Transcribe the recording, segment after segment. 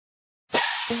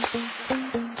Roger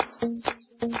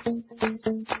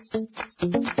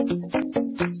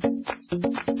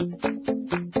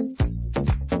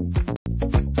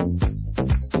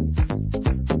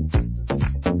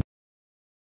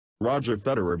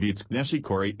Federer beats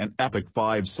Nishikori in epic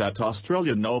 5-set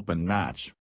Australian Open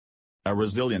match. A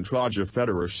resilient Roger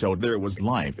Federer showed there was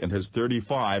life in his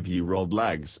 35-year-old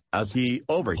legs as he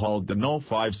overhauled the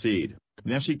no-5 seed,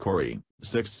 Nishikori,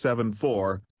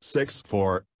 6-7-4,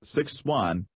 6-4,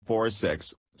 6-1,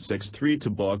 4-6, 6-3 to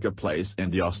book a place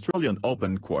in the Australian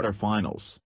Open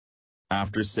quarter-finals.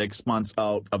 After 6 months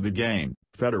out of the game,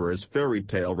 Federer's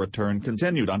fairytale return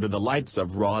continued under the lights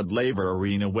of Rod Laver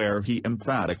Arena, where he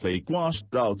emphatically quashed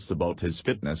doubts about his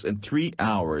fitness in 3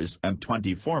 hours and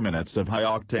 24 minutes of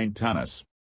high-octane tennis.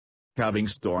 Having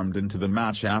stormed into the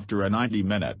match after a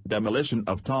 90-minute demolition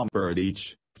of Tomas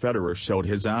Berdych, Federer showed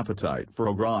his appetite for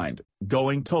a grind,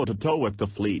 going toe-to-toe with the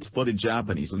fleet-footed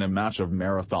Japanese in a match of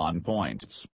marathon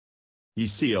points. He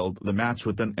sealed the match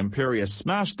with an imperious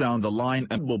smash down the line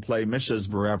and will play Mischa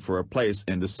Zverev for a place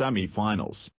in the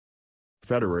semi-finals.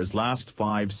 Federer's last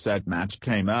 5-set match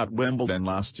came at Wimbledon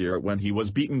last year when he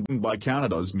was beaten by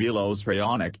Canada's Milos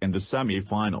Raonic in the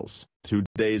semi-finals, 2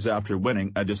 days after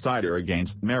winning a decider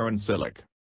against Marin Cilic.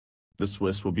 The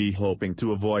Swiss will be hoping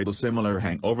to avoid a similar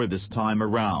hangover this time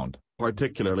around,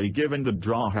 particularly given the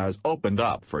draw has opened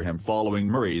up for him following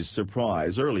Murray's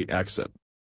surprise early exit.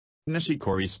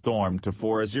 Nishikori stormed to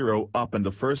 4-0 up in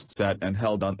the first set and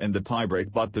held on in the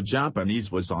tiebreak, but the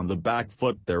Japanese was on the back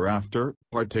foot thereafter,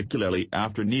 particularly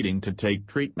after needing to take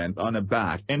treatment on a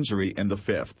back injury in the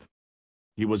fifth.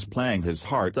 He was playing his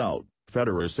heart out,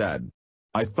 Federer said.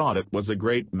 "I thought it was a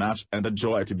great match and a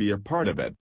joy to be a part of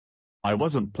it. I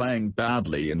wasn't playing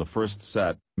badly in the first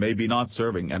set, maybe not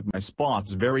serving at my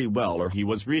spots very well, or he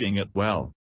was reading it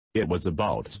well. It was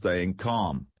about staying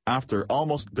calm. After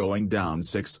almost going down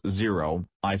 6-0,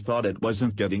 I thought it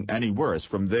wasn't getting any worse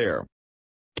from there.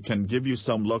 He can give you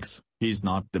some looks. He's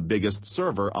not the biggest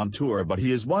server on tour, but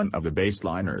he is one of the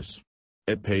baseliners.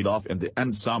 It paid off in the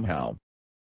end somehow."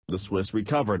 The Swiss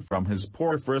recovered from his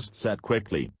poor first set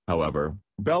quickly, however,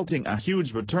 belting a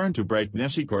huge return to break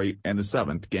Nishikori in the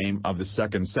 7th game of the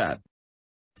second set.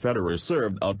 Federer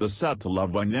served out the set to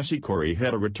love when Nishikori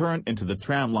hit a return into the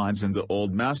tram lines, and the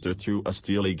old master threw a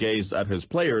steely gaze at his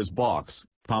player's box,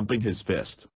 pumping his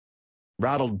fist.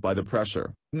 Rattled by the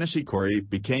pressure, Nishikori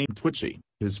became twitchy,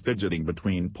 his fidgeting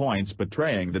between points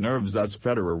betraying the nerves as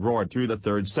Federer roared through the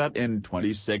third set in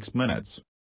 26 minutes.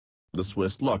 The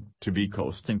Swiss looked to be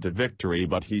coasting to victory,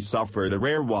 but he suffered a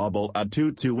rare wobble at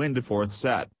 2-2 in the fourth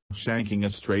set, shanking a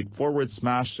straightforward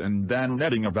smash and then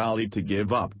netting a volley to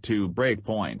give up 2 break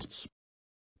points.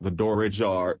 The door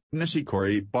ajar,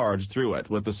 Nishikori barged through it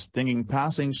with a stinging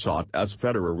passing shot as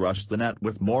Federer rushed the net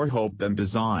with more hope than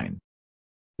design.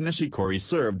 Nishikori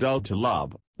served out to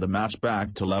love, the match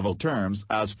back to level terms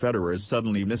as Federer's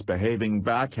suddenly misbehaving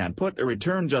backhand put a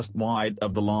return just wide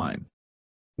of the line.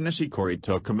 Nishikori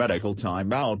took a medical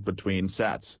timeout between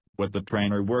sets, with the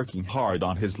trainer working hard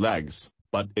on his legs,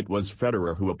 but it was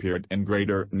Federer who appeared in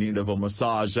greater need of a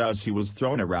massage as he was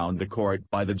thrown around the court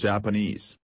by the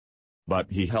Japanese.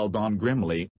 But he held on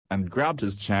grimly, and grabbed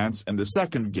his chance in the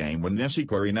second game when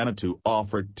Nishikori netted to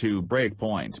offer 2 break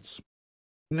points.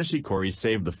 Nishikori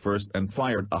saved the first and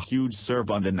fired a huge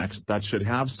serve on the next that should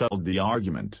have settled the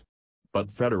argument. But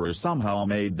Federer somehow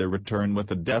made the return with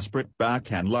a desperate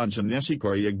backhand lunge, and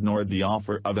Nishikori ignored the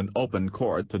offer of an open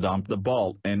court to dump the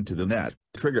ball into the net,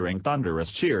 triggering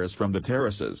thunderous cheers from the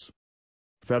terraces.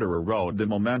 Federer rode the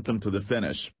momentum to the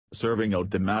finish, serving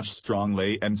out the match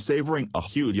strongly and savoring a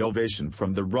huge ovation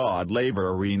from the Rod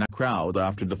Laver Arena crowd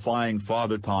after defying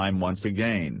Father Time once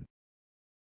again.